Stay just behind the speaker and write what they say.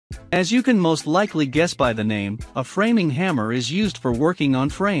As you can most likely guess by the name, a framing hammer is used for working on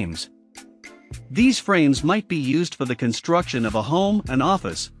frames. These frames might be used for the construction of a home, an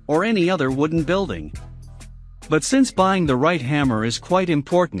office, or any other wooden building. But since buying the right hammer is quite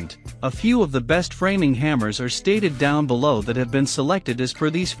important, a few of the best framing hammers are stated down below that have been selected as per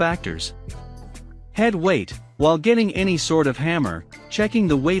these factors. Head weight. While getting any sort of hammer, checking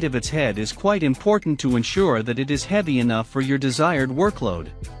the weight of its head is quite important to ensure that it is heavy enough for your desired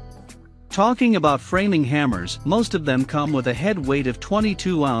workload. Talking about framing hammers, most of them come with a head weight of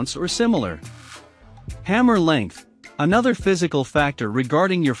 22 ounce or similar. Hammer length. Another physical factor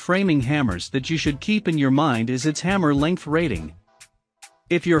regarding your framing hammers that you should keep in your mind is its hammer length rating.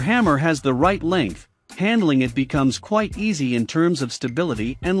 If your hammer has the right length, handling it becomes quite easy in terms of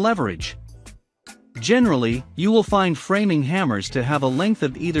stability and leverage. Generally, you will find framing hammers to have a length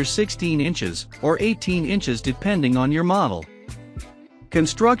of either 16 inches or 18 inches depending on your model.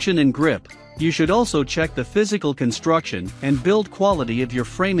 Construction and grip. You should also check the physical construction and build quality of your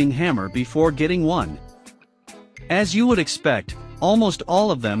framing hammer before getting one. As you would expect, almost all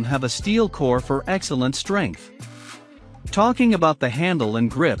of them have a steel core for excellent strength. Talking about the handle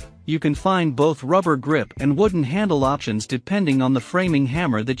and grip, you can find both rubber grip and wooden handle options depending on the framing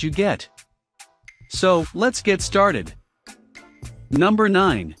hammer that you get. So, let's get started. Number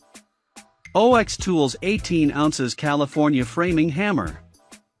 9. OX Tools 18 ounces California Framing Hammer.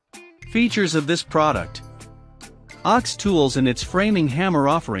 Features of this product. OX Tools and its framing hammer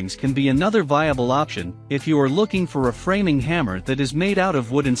offerings can be another viable option if you are looking for a framing hammer that is made out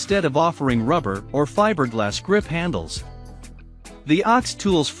of wood instead of offering rubber or fiberglass grip handles. The OX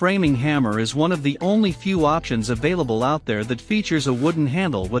Tools framing hammer is one of the only few options available out there that features a wooden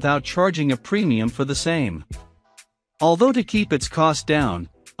handle without charging a premium for the same. Although to keep its cost down,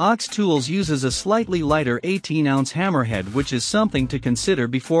 OX Tools uses a slightly lighter 18-ounce hammerhead, which is something to consider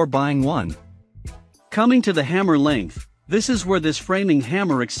before buying one. Coming to the hammer length, this is where this framing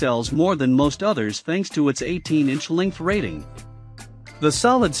hammer excels more than most others thanks to its 18-inch length rating. The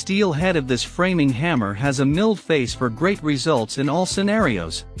solid steel head of this framing hammer has a milled face for great results in all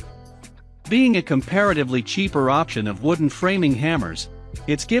scenarios. Being a comparatively cheaper option of wooden framing hammers,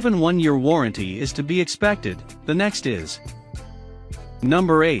 its given 1-year warranty is to be expected. The next is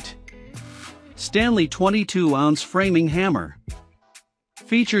Number 8. Stanley 22-ounce Framing Hammer.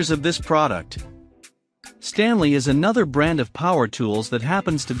 Features of this product. Stanley is another brand of power tools that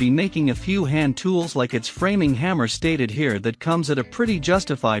happens to be making a few hand tools like its framing hammer stated here that comes at a pretty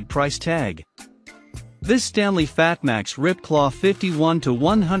justified price tag. This Stanley Fatmax Ripclaw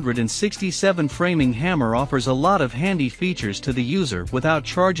 51-167 framing hammer offers a lot of handy features to the user without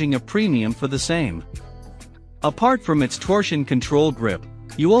charging a premium for the same. Apart from its torsion control grip,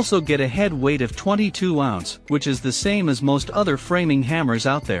 you also get a head weight of 22 ounce, which is the same as most other framing hammers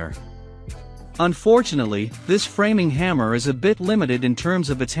out there. Unfortunately, this framing hammer is a bit limited in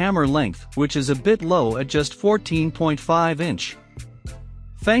terms of its hammer length, which is a bit low at just 14.5 inch.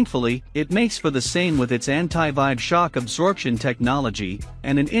 Thankfully, it makes for the same with its anti-vibe shock absorption technology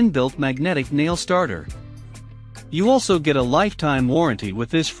and an inbuilt magnetic nail starter. You also get a lifetime warranty with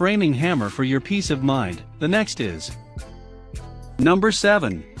this framing hammer for your peace of mind. The next is Number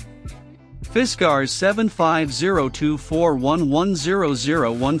 7. Fiskars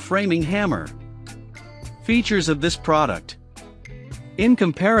 7502411001 Framing Hammer. Features of this product. In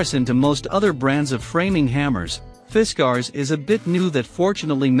comparison to most other brands of framing hammers, Fiskars is a bit new that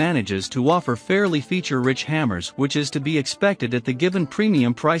fortunately manages to offer fairly feature-rich hammers, which is to be expected at the given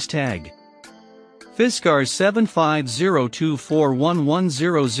premium price tag. Fiskars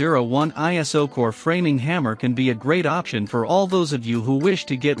 7502411001 ISO core framing hammer can be a great option for all those of you who wish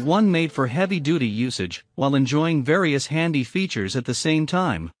to get one made for heavy-duty usage, while enjoying various handy features at the same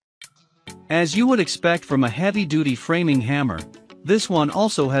time. As you would expect from a heavy-duty framing hammer, this one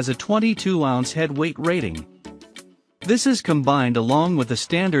also has a 22-ounce head weight rating. This is combined along with a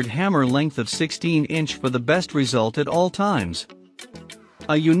standard hammer length of 16 inch for the best result at all times.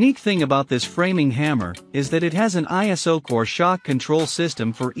 A unique thing about this framing hammer is that it has an ISO core shock control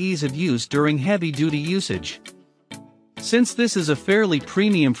system for ease of use during heavy-duty usage. Since this is a fairly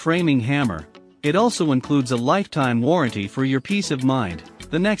premium framing hammer, it also includes a lifetime warranty for your peace of mind.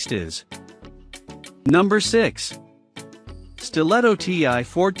 The next is Number 6. Stiletto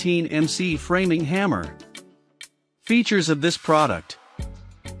TI-14MC Framing Hammer. Features of this product.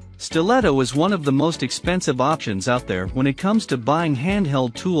 Stiletto is one of the most expensive options out there when it comes to buying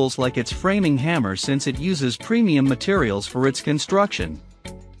handheld tools like its framing hammer, since it uses premium materials for its construction.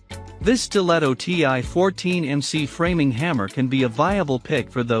 This Stiletto TI-14MC framing hammer can be a viable pick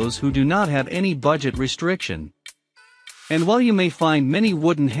for those who do not have any budget restriction. And while you may find many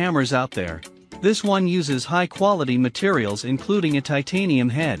wooden hammers out there, this one uses high-quality materials including a titanium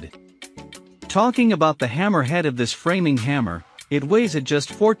head. Talking about the hammer head of this framing hammer, it weighs at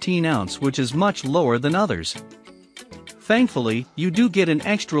just 14 ounce, which is much lower than others. Thankfully, you do get an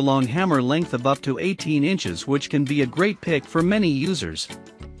extra long hammer length of up to 18 inches, which can be a great pick for many users.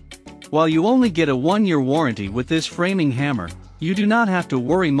 While you only get a 1-year warranty with this framing hammer, you do not have to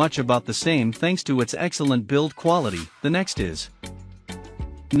worry much about the same thanks to its excellent build quality. The next is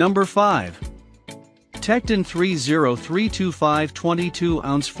number 5. TEKTON 30325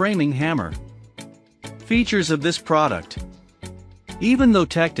 22-ounce framing hammer. Features of this product. Even though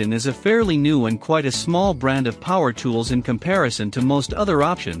TEKTON is a fairly new and quite a small brand of power tools in comparison to most other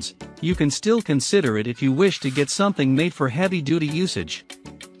options, you can still consider it if you wish to get something made for heavy-duty usage.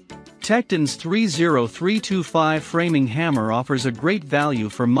 TEKTON's 30325 framing hammer offers a great value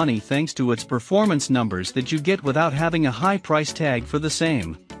for money thanks to its performance numbers that you get without having a high price tag for the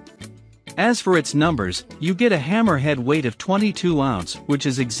same. As for its numbers, you get a hammer head weight of 22 ounce, which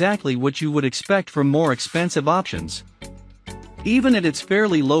is exactly what you would expect from more expensive options. Even at its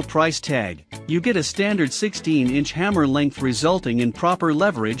fairly low price tag, you get a standard 16-inch hammer length resulting in proper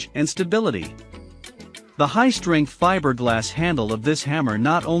leverage and stability. The high-strength fiberglass handle of this hammer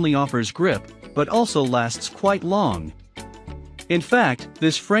not only offers grip, but also lasts quite long. In fact,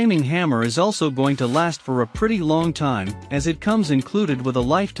 this framing hammer is also going to last for a pretty long time, as it comes included with a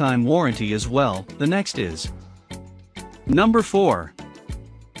lifetime warranty as well. The next is number 4.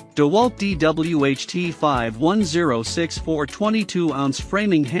 DeWalt DWHT51064 22-ounce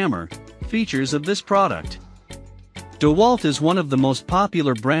framing hammer. Features of this product. DeWalt is one of the most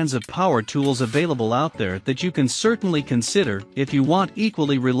popular brands of power tools available out there that you can certainly consider if you want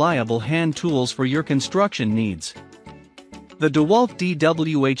equally reliable hand tools for your construction needs. The DeWalt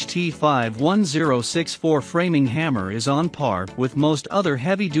DWHT51064 framing hammer is on par with most other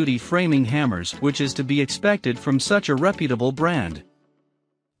heavy-duty framing hammers, which is to be expected from such a reputable brand.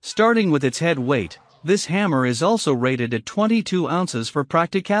 Starting with its head weight, this hammer is also rated at 22 ounces for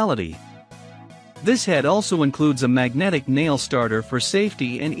practicality. This head also includes a magnetic nail starter for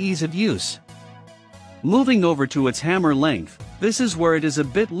safety and ease of use. Moving over to its hammer length, this is where it is a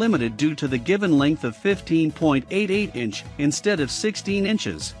bit limited due to the given length of 15.88 inch instead of 16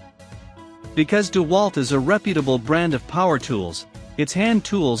 inches. Because DeWalt is a reputable brand of power tools, its hand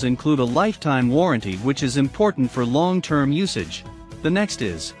tools include a lifetime warranty, which is important for long-term usage. The next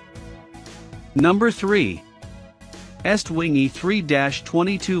is number 3. Estwing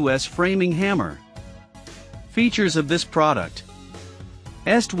E3-22S framing hammer. Features of this product.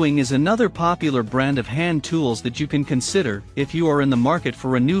 Estwing is another popular brand of hand tools that you can consider if you are in the market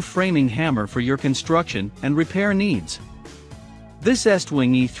for a new framing hammer for your construction and repair needs. This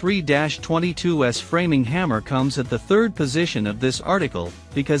Estwing E3-22S framing hammer comes at the 3rd position of this article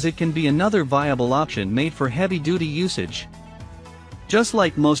because it can be another viable option made for heavy-duty usage. Just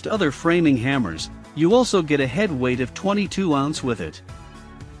like most other framing hammers, you also get a head weight of 22 ounce with it.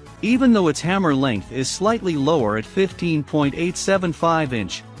 Even though its hammer length is slightly lower at 15.875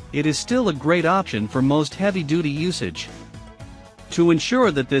 inch, it is still a great option for most heavy-duty usage. To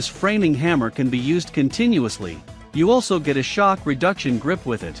ensure that this framing hammer can be used continuously, you also get a shock reduction grip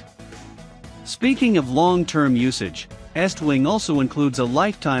with it. Speaking of long-term usage, Estwing also includes a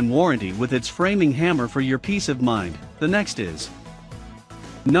lifetime warranty with its framing hammer for your peace of mind. The next is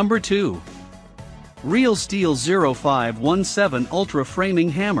number 2. Real Steel 0517 Ultra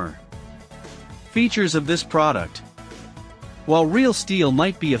Framing Hammer. Features of this product. While Real Steel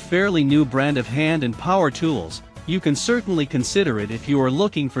might be a fairly new brand of hand and power tools, you can certainly consider it if you are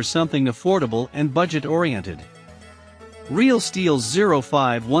looking for something affordable and budget-oriented. Real Steel's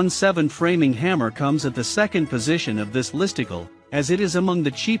 0517 framing hammer comes at the 2nd position of this listicle, as it is among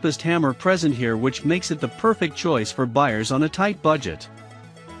the cheapest hammer present here, which makes it the perfect choice for buyers on a tight budget.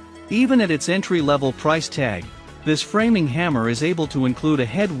 Even at its entry-level price tag, this framing hammer is able to include a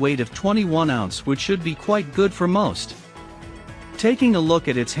head weight of 21 ounce, which should be quite good for most. Taking a look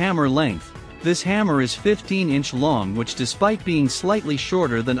at its hammer length, this hammer is 15 inch long, which despite being slightly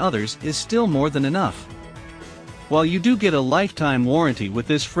shorter than others is still more than enough. While you do get a lifetime warranty with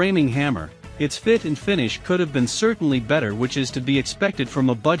this framing hammer, its fit and finish could have been certainly better, which is to be expected from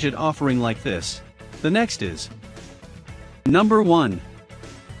a budget offering like this. The next is number 1.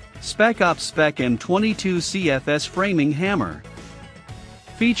 Spec M22 CFS framing hammer.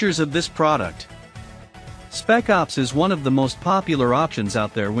 Features of this product. Spec is one of the most popular options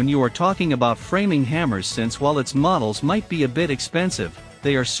out there when you are talking about framing hammers, since while its models might be a bit expensive,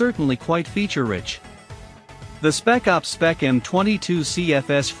 they are certainly quite feature-rich. The Spec M22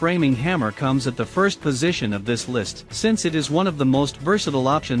 CFS framing hammer comes at the first position of this list since it is one of the most versatile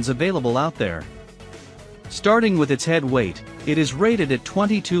options available out there. Starting with its head weight, it is rated at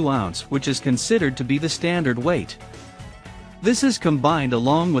 22 ounce, which is considered to be the standard weight. This is combined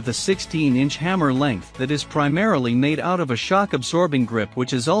along with a 16-inch hammer length that is primarily made out of a shock-absorbing grip,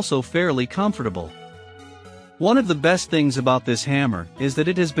 which is also fairly comfortable. One of the best things about this hammer is that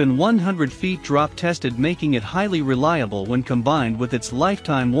it has been 100 feet drop tested, making it highly reliable when combined with its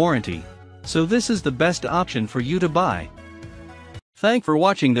lifetime warranty, so this is the best option for you to buy. Thanks for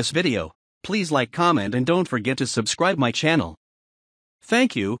watching this video. Please like, comment and don't forget to subscribe my channel.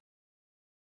 Thank you.